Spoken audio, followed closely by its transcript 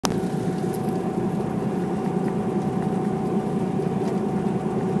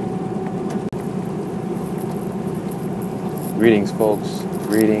Greetings, folks.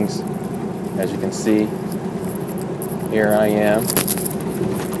 Greetings. As you can see, here I am.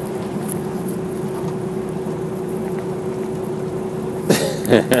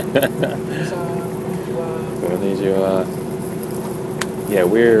 Yeah,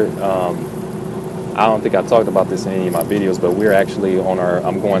 we're. I don't think I talked about this in any of my videos, but we're actually on our.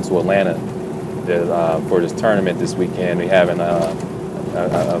 I'm going to Atlanta for this tournament this weekend. We're having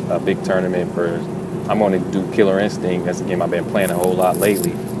a big tournament for. I'm going to do Killer Instinct. That's a game I've been playing a whole lot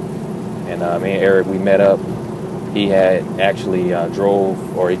lately. And me and Eric, we met up. He had actually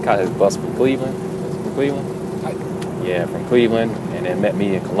drove, or he caught his bus from Cleveland. From Cleveland? Yeah, from Cleveland, and then met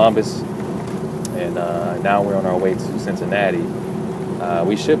me in Columbus. And now we're on our way to Cincinnati.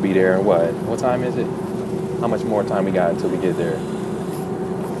 We should be there in what? What time is it? How much more time we got until we get there?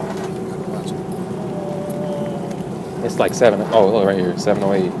 It's like 7. Oh, look right here,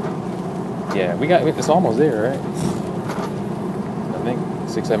 7:08. Yeah, it's almost there, right? I think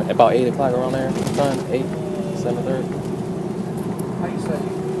 6, 7, about 8 o'clock around there. Time 8, 7:30. How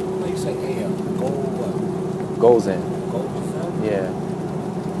you say AM? Goes in. Yeah.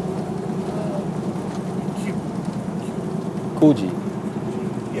 Kuji.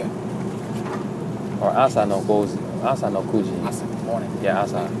 Yeah. Or Asa no goes. Asa no Kuji. Asa morning. Yeah,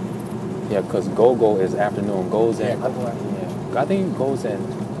 Asa. Yeah, because Go is afternoon. Goes in. Yeah, I think goes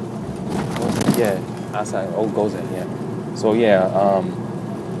in. Yeah, Asa. Oh, goes in. Yeah. So yeah.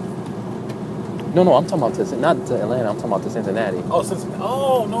 No, I'm talking about not to Atlanta. I'm talking about to Cincinnati. Oh, Cincinnati.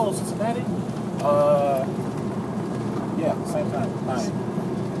 Oh no, Cincinnati. Yeah, same time. 9.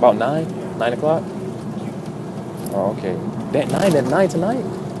 About 9. Yeah. 9 o'clock. Oh, okay. That 9 tonight?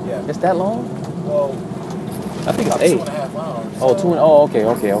 Yeah. It's that long? Well, I think it's 8. 2.5 hours. Oh, so oh, okay.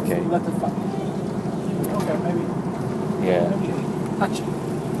 Okay, maybe. Yeah. Maybe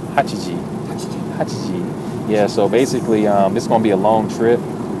Hachiji. Yeah, so basically, this is going to be a long trip.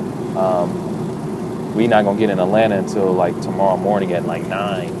 We're not going to get in Atlanta until like tomorrow morning at like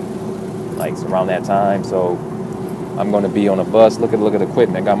 9. Like around that time. So I'm going to be on a bus. Look at the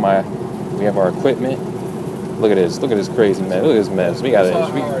equipment. We have our equipment. Look at this crazy mess. Look at this mess. We got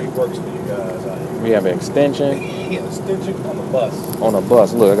works for you guys. We have an extension. Yeah, extension on the bus. On a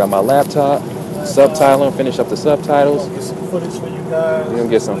bus. Look, I got my laptop. Subtitling. Finish up the subtitles. We're gonna get some footage for you guys. We're gonna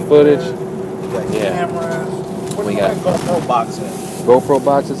get some footage. We got cameras. We got GoPro boxes. GoPro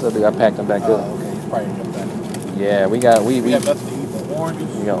boxes. I packed them back up. Okay, you probably got that. Yeah, we have nothing to eat but oranges.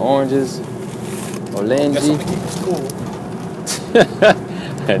 We got oranges. Olenji. Got something to keep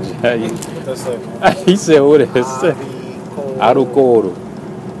us cool. He said, what is it? Arukoro.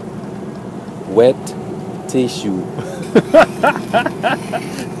 Wet tissue.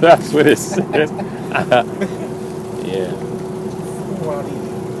 That's what it says. Yeah.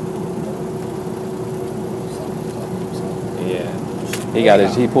 Yeah.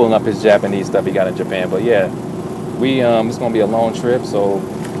 He pulling up his Japanese stuff he got in Japan. But yeah, it's gonna be a long trip, so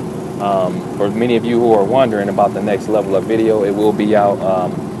for many of you who are wondering about the next level of video, it will be out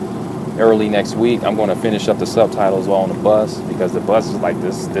early next week. I'm going to finish up the subtitles while on the bus, because the bus is like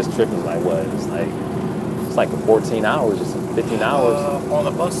this trip is like what? It's like 14 hours, just 15 hours. On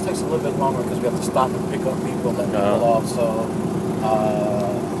the bus it takes a little bit longer because we have to stop and pick up people and let people off. So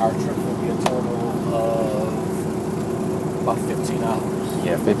our trip will be a total of about 15 hours.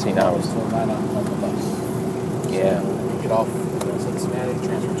 Yeah, 15 hours. So 9 hours on the bus. Yeah. So we get off in Cincinnati,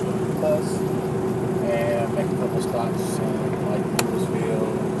 transfer to the bus, and make a couple stops in like Louisville,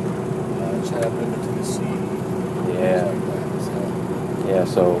 Chattanooga, Tennessee. Yeah. Like that. So, yeah.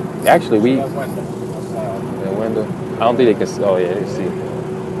 So actually, we. The window. I don't think they can. Oh yeah, they can see.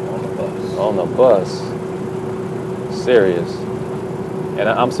 On the bus. On the bus. Serious. And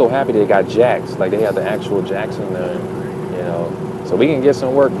I'm so happy they got jacks. Like they have the actual jacks in there. You know. So we can get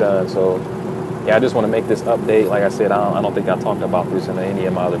some work done. So. Yeah, I just want to make this update. Like I said, I don't think I talked about this in any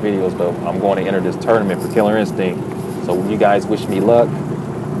of my other videos, but I'm going to enter this tournament for Killer Instinct. So you guys wish me luck.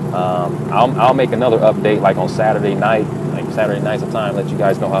 I'll make another update like on Saturday night, sometime, let you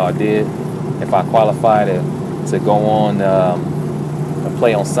guys know how I did. If I qualify to go on and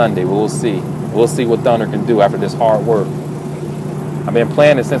play on Sunday, we'll see. We'll see what Thunder can do after this hard work. I've been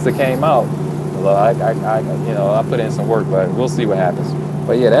playing it since it came out. I put in some work, but we'll see what happens.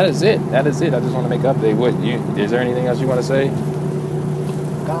 But yeah, that is it. I just want to make an update. Is there anything else you want to say?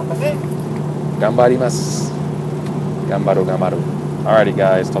 Gambarimasu. Gambaru. Alrighty,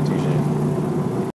 guys. Talk to you soon.